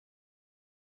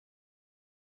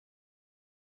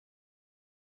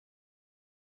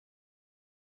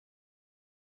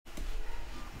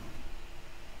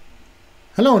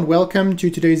Hello and welcome to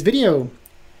today's video.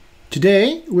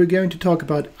 Today we're going to talk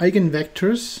about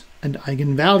eigenvectors and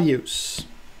eigenvalues.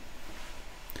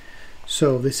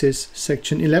 So this is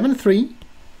section 11.3.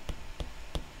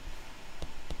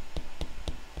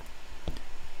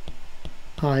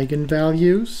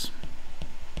 Eigenvalues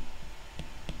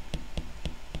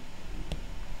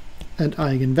and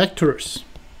eigenvectors.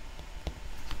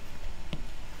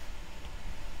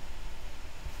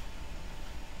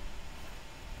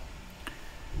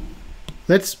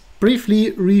 Let's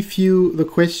briefly review the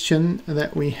question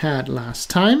that we had last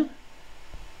time.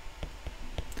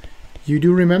 You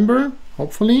do remember,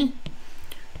 hopefully,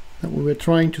 that we were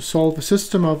trying to solve a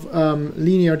system of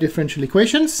linear differential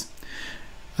equations.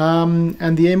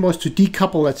 And the aim was to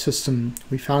decouple that system.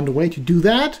 We found a way to do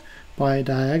that by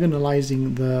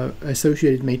diagonalizing the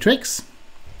associated matrix.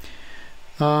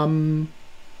 And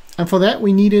for that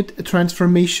we needed a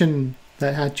transformation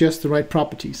that had just the right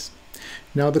properties.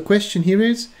 Now the question here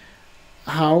is,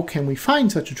 how can we find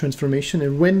such a transformation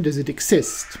and when does it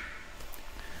exist?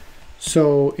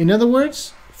 So in other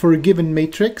words, for a given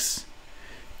matrix,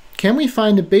 can we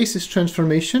find a basis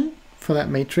transformation for that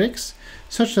matrix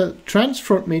such that the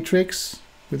transformed matrix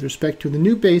with respect to the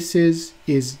new basis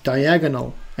is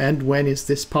diagonal, and when is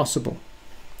this possible?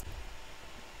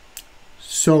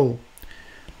 So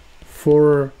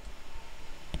for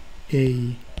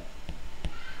a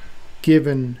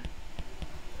given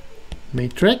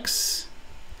matrix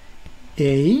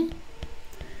A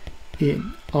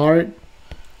in Rn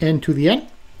to the n,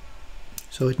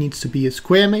 so it needs to be a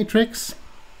square matrix.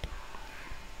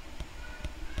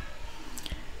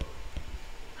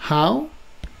 How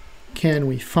can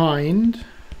we find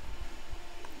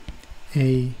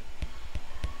a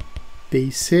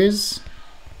basis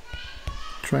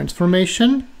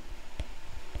transformation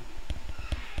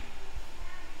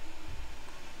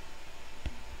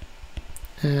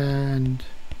and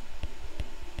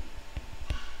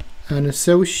an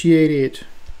associated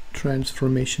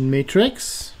transformation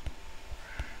matrix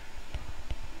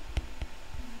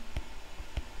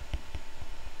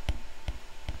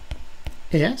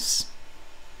S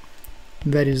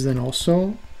that is then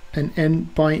also an n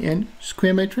by n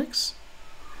square matrix,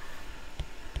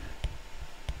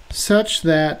 such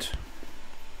that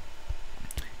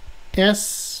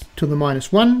s to the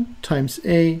minus 1 times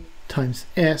a times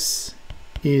s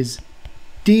is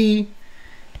D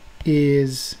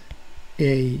is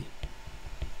a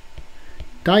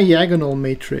diagonal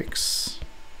matrix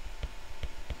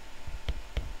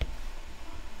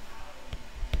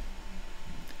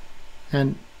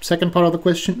and second part of the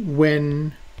question,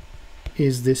 when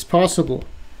is this possible?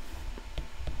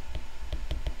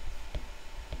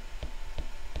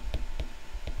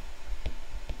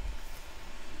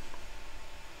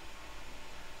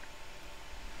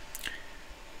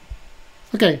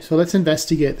 Okay, so let's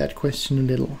investigate that question a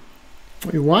little.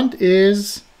 What we want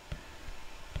is,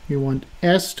 we want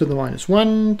s to the minus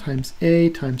 1 times a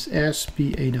times s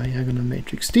be a diagonal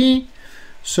matrix D.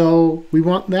 So we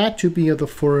want that to be of the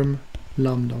form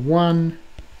lambda 1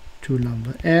 to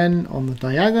lambda n on the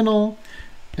diagonal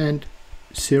and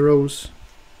zeros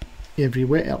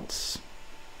everywhere else.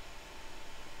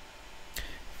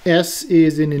 S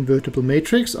is an invertible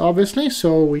matrix, obviously,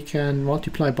 so we can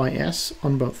multiply by s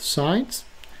on both sides.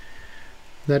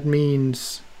 That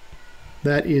means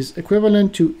that is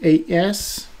equivalent to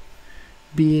AS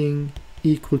being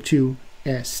equal to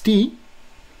SD.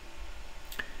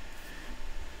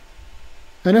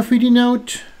 And if we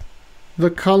denote the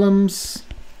columns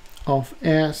of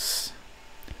S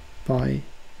by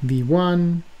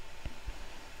V1,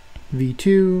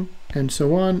 V2, and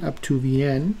so on up to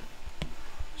Vn,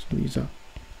 so these are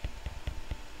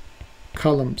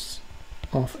columns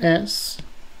of S,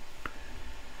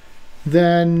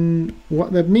 then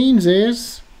what that means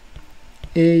is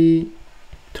A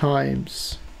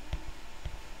times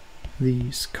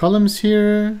these columns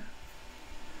here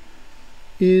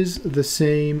is the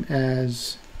same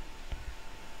as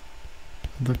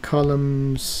the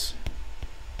columns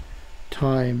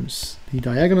times the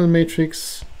diagonal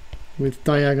matrix with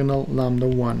diagonal lambda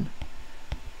 1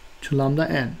 to lambda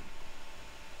n.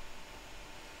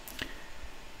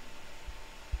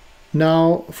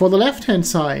 Now for the left hand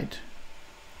side,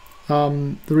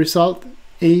 the result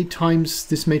A times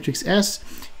this matrix S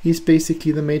is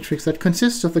basically the matrix that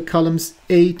consists of the columns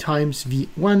A times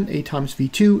V1, A times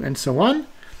V2, and so on.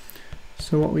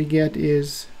 So what we get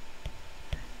is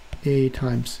A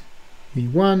times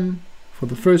V1 for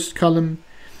the first column,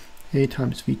 A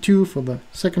times V2 for the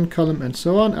second column, and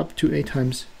so on up to A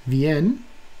times Vn.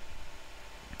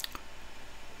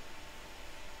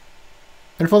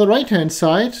 And for the right hand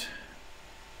side,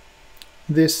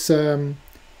 this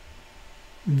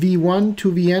v1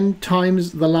 to vn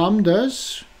times the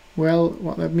lambdas, well,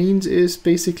 what that means is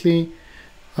basically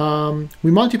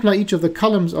we multiply each of the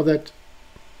columns of that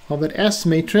S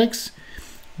matrix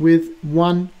with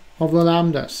one of the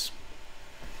lambdas.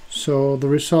 So the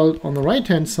result on the right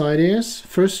hand side is,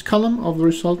 first column of the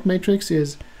result matrix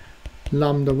is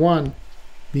lambda 1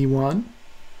 v1,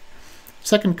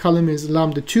 second column is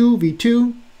lambda 2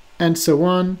 v2, and so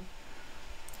on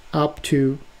up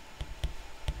to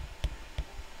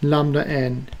lambda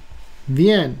n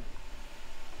vn.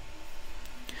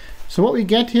 So what we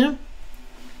get here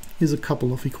is a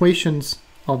couple of equations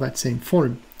of that same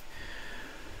form.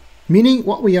 Meaning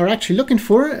what we are actually looking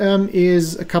for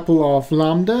is a couple of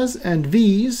lambdas and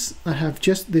v's that have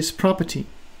just this property.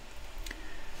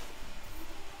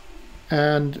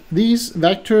 And these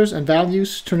vectors and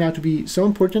values turn out to be so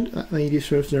important that they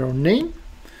deserve their own name.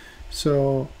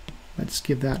 So let's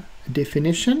give that a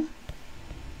definition.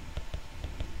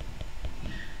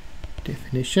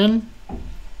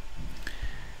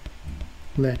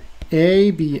 Let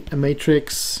A be a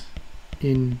matrix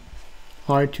in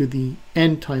R to the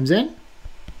n times n.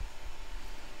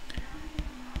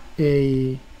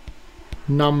 A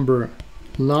number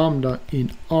lambda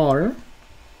in R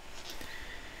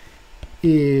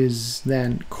is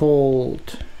then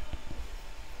called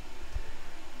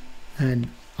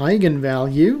an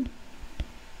eigenvalue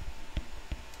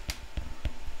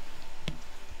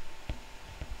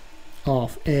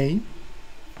of A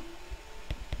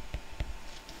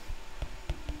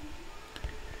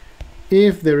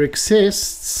if there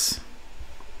exists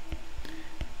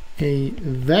a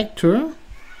vector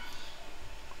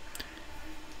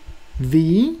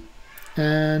v,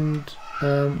 and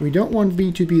we don't want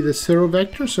v to be the zero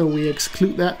vector, so we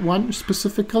exclude that one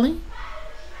specifically,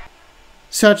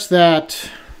 such that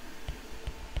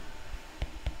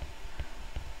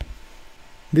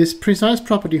this precise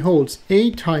property holds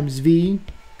A times v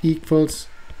equals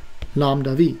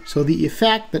lambda v. So the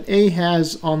effect that A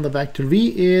has on the vector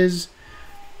v is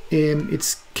it's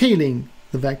scaling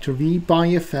the vector v by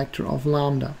a factor of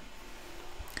lambda.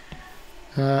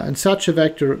 And such a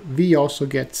vector v also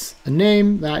gets a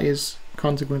name that is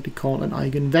consequently called an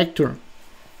eigenvector.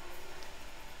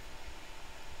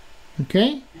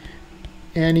 Okay?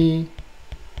 Any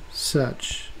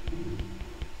such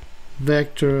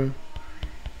vector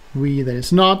v that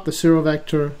is not the zero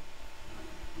vector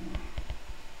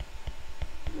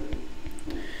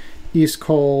is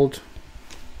called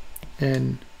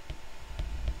an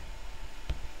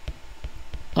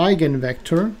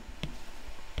eigenvector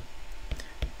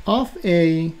of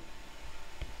A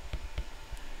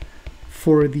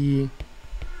for the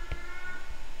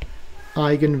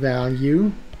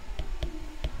eigenvalue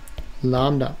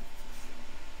lambda.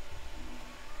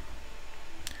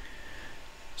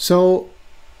 So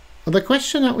the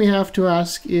question that we have to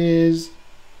ask is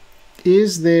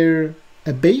there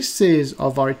a basis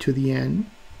of R to the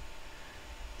n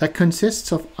that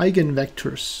consists of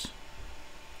eigenvectors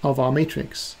of our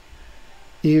matrix?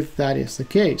 If that is the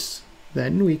case,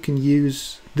 then we can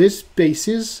use this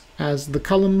basis as the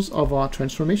columns of our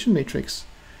transformation matrix.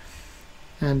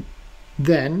 And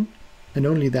then, and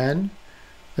only then,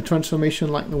 a transformation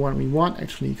like the one we want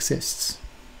actually exists.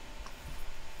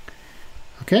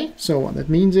 Okay, so what that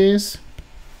means is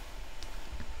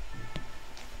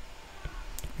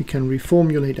we can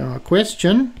reformulate our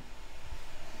question.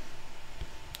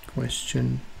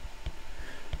 Question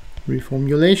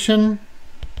reformulation.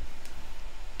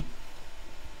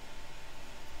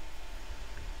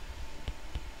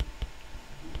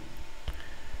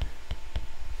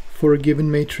 For a given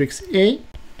matrix A,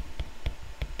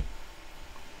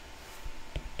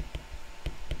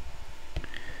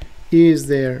 is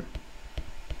there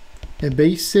a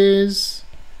basis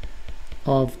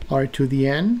of R to the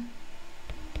n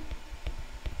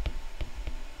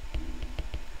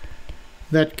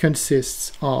that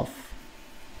consists of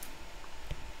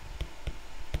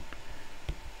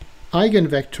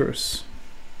eigenvectors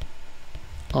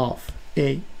of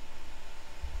A?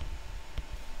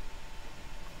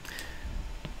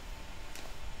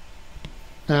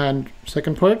 And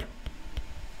second part,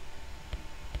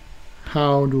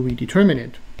 how do we determine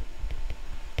it?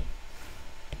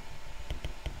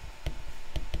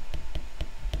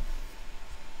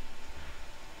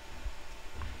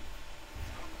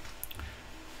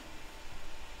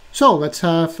 So let's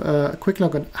have a quick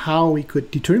look at how we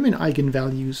could determine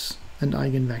eigenvalues and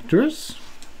eigenvectors.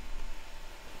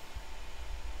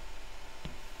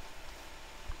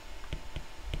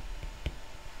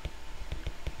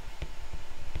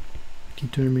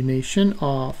 Determination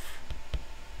of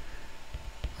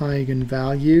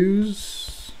eigenvalues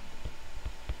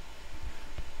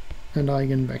and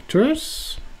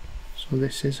eigenvectors. So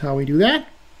this is how we do that.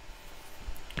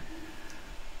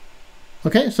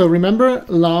 Okay, so remember,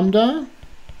 lambda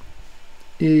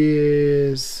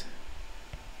is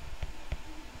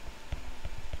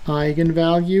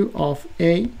eigenvalue of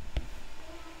A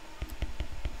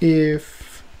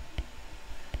if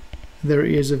there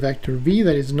is a vector v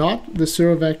that is not the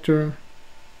zero vector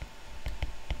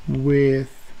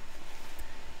with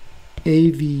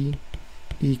AV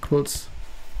equals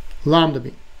lambda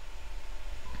v.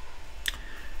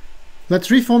 Let's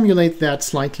reformulate that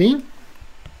slightly.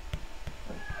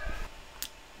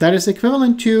 That is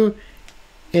equivalent to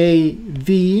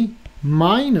AV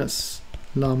minus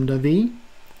lambda v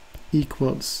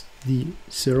equals the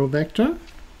zero vector.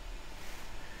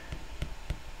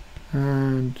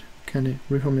 And can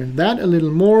I reformulate that a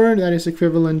little more? That is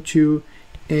equivalent to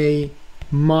A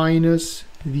minus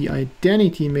the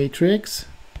identity matrix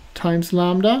times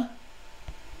lambda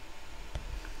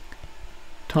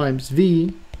times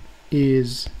v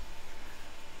is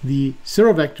the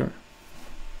zero vector.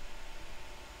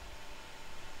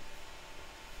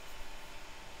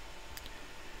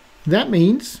 That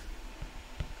means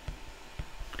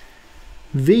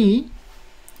v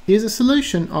is a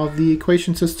solution of the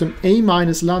equation system A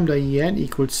minus lambda en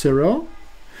equals 0,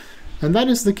 and that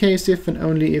is the case if and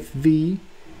only if v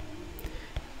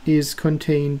is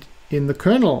contained in the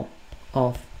kernel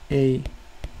of A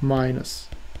minus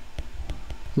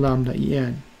lambda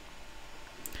en.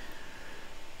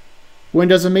 When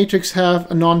does a matrix have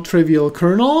a non-trivial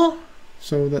kernel?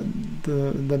 So that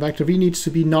the vector v needs to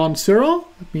be non-zero.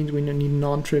 That means we need a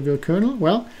non-trivial kernel.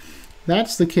 Well,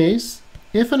 that's the case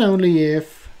if and only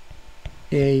if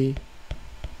A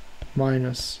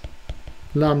minus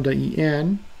lambda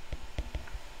en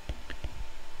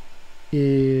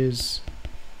is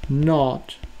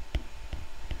not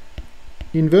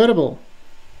invertible.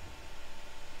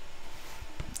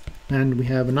 And we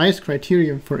have a nice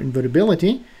criterion for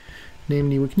invertibility.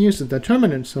 Namely, we can use the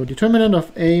determinant. So determinant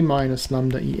of A minus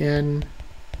lambda en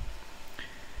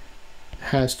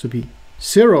has to be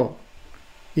 0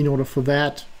 in order for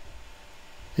that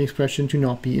expression to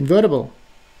not be invertible.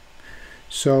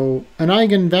 So an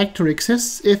eigenvector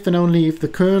exists if and only if the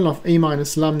kernel of A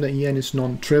minus lambda en is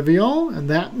non-trivial, and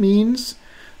that means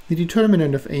the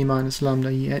determinant of A minus lambda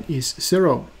en is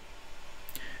 0.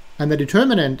 And the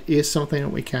determinant is something that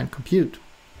we can compute.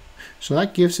 So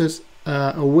that gives us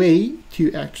a way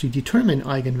to actually determine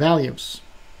eigenvalues.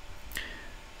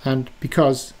 And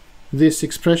because this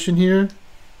expression here,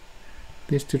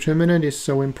 this determinant, is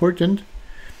so important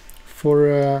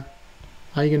for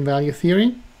eigenvalue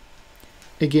theory,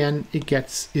 again it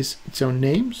gets its own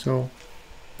name. So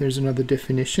there's another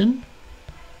definition.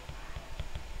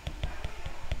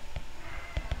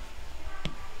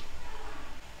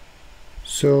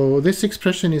 So this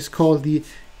expression is called the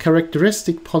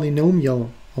characteristic polynomial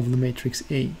of the matrix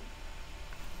A.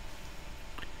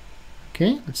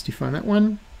 Okay, let's define that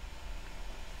one.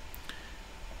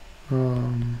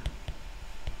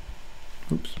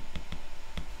 Oops,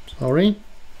 sorry.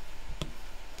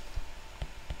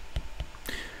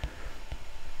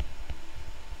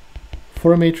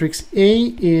 For a matrix A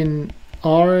in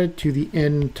R to the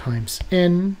n times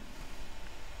n,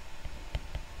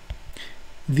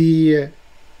 the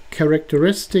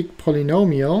characteristic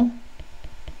polynomial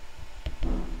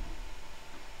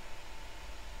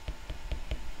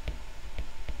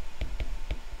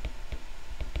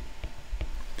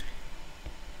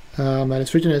that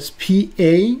is written as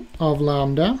PA of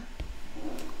lambda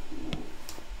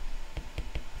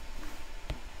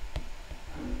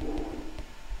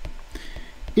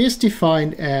is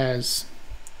defined as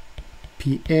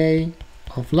PA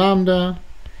of lambda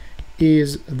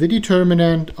is the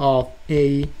determinant of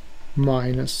A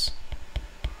minus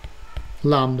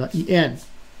lambda en.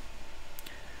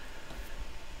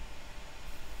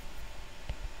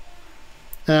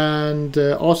 And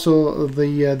also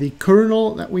the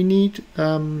kernel that we need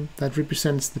that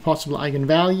represents the possible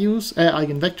eigenvalues,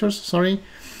 eigenvectors, sorry.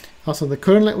 Also the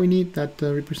kernel that we need that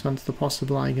represents the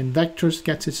possible eigenvectors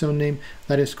gets its own name.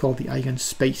 That is called the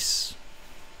eigenspace.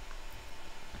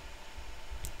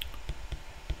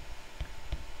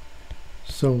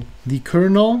 So the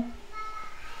kernel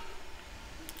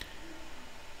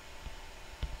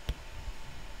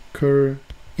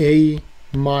A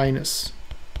minus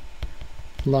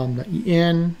lambda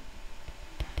en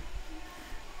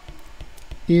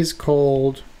is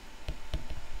called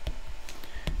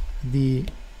the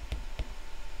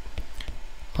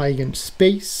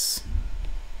eigenspace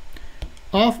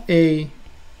of A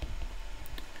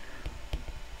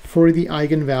for the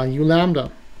eigenvalue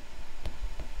lambda.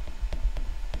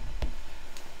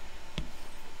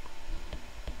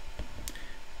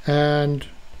 and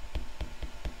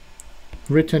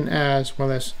written as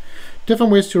well as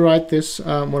different ways to write this.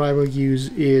 What I will use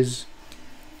is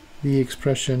the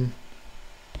expression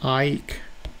eig,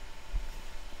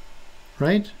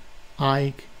 right?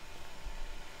 Eig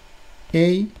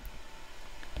A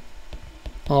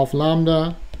of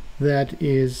lambda, that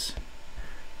is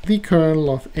the kernel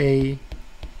of A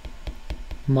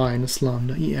minus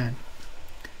lambda En.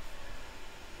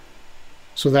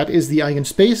 So that is the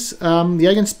eigenspace. The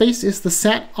eigenspace is the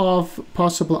set of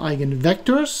possible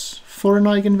eigenvectors for an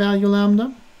eigenvalue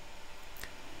lambda,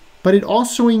 but it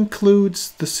also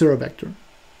includes the zero vector.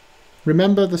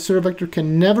 Remember, the zero vector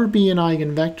can never be an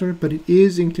eigenvector, but it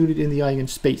is included in the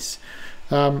eigenspace.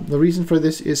 The reason for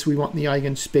this is we want the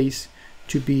eigenspace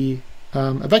to be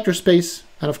a vector space,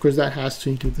 and of course that has to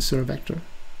include the zero vector,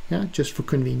 yeah, just for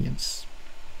convenience.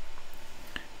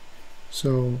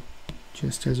 So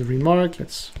just as a remark,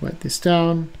 let's write this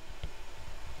down.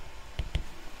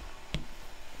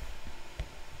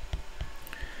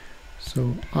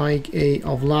 So eig A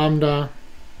of lambda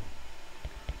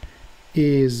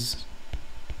is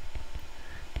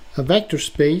a vector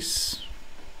space.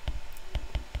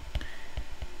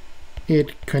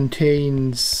 It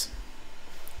contains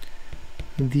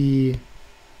the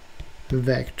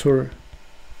vector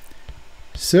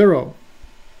 0.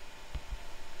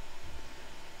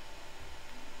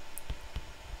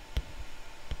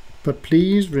 But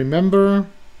please remember,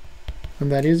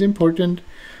 and that is important,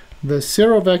 the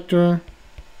zero vector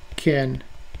can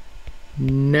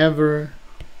never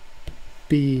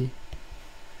be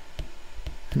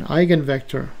an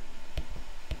eigenvector.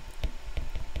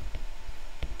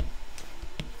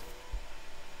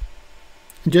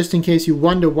 Just in case you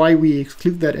wonder why we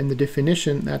exclude that in the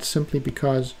definition, that's simply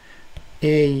because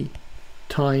A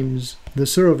times the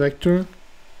zero vector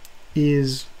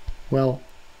is, well,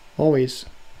 always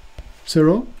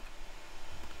 0.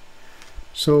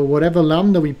 So whatever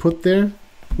lambda we put there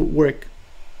would work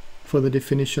for the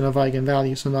definition of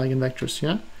eigenvalues and eigenvectors,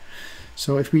 yeah?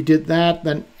 So if we did that,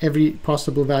 then every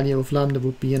possible value of lambda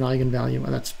would be an eigenvalue,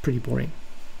 and that's pretty boring.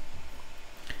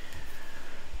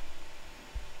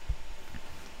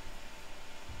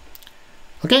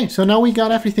 Okay, so now we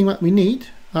got everything that we need,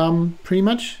 pretty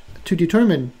much, to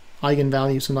determine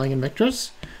eigenvalues and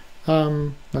eigenvectors.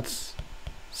 Let's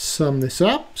sum this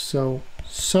up. So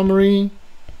summary,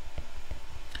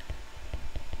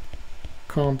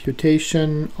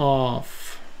 computation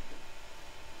of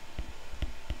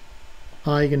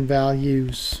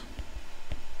eigenvalues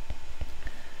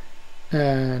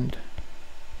and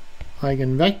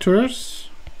eigenvectors.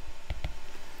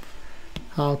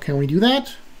 How can we do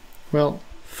that? Well,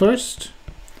 first,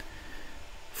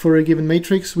 for a given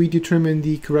matrix, we determine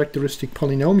the characteristic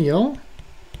polynomial.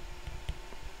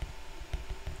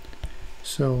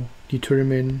 So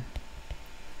determine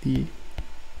the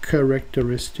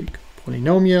characteristic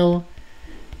polynomial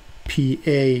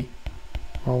PA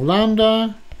of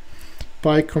lambda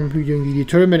by computing the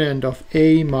determinant of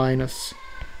A minus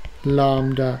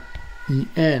lambda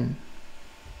En.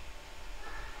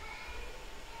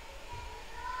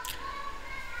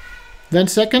 Then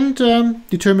second,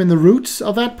 determine the roots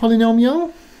of that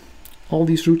polynomial. All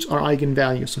these roots are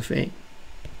eigenvalues of A.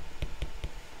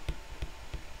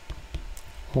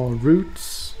 All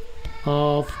roots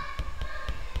of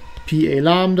PA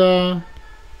lambda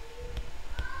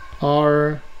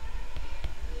are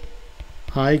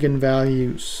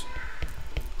eigenvalues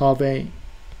of A.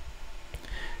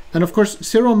 And of course,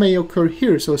 0 may occur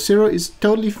here. So 0 is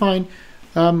totally fine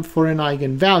for an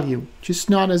eigenvalue, just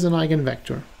not as an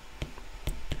eigenvector.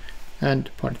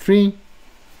 And part 3,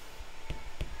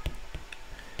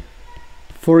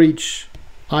 for each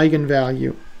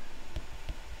eigenvalue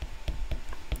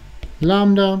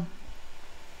lambda,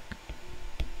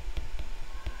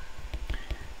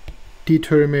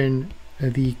 determine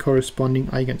the corresponding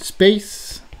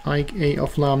eigenspace, eig A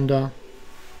of lambda,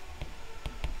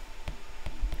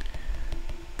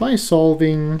 by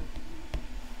solving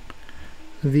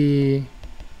the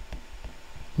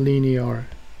linear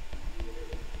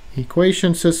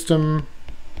equation system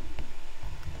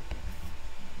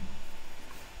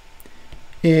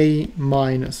A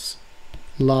minus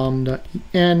lambda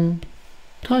En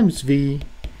times V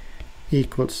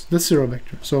equals the zero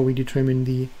vector. So we determine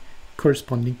the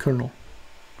corresponding kernel.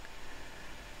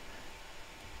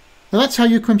 And that's how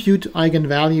you compute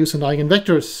eigenvalues and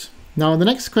eigenvectors. Now the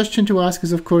next question to ask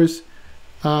is, of course,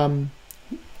 under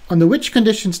which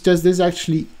conditions does this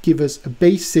actually give us a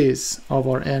basis of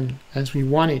our n as we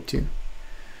want it to?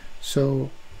 So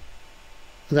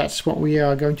that's what we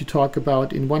are going to talk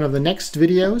about in one of the next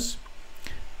videos.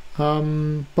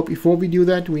 But before we do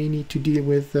that, we need to deal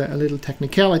with a little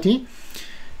technicality.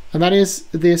 And that is,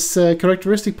 this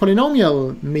characteristic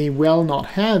polynomial may well not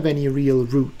have any real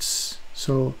roots.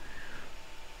 So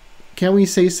can we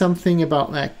say something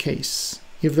about that case?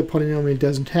 If the polynomial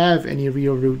doesn't have any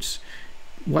real roots,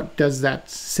 what does that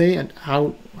say, and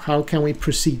how can we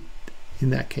proceed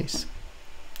in that case?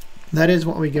 That is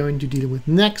what we're going to deal with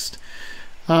next,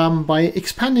 by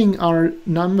expanding our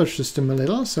number system a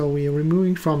little. So we are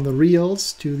removing from the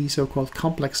reals to the so-called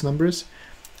complex numbers,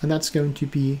 and that's going to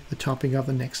be the topic of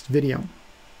the next video.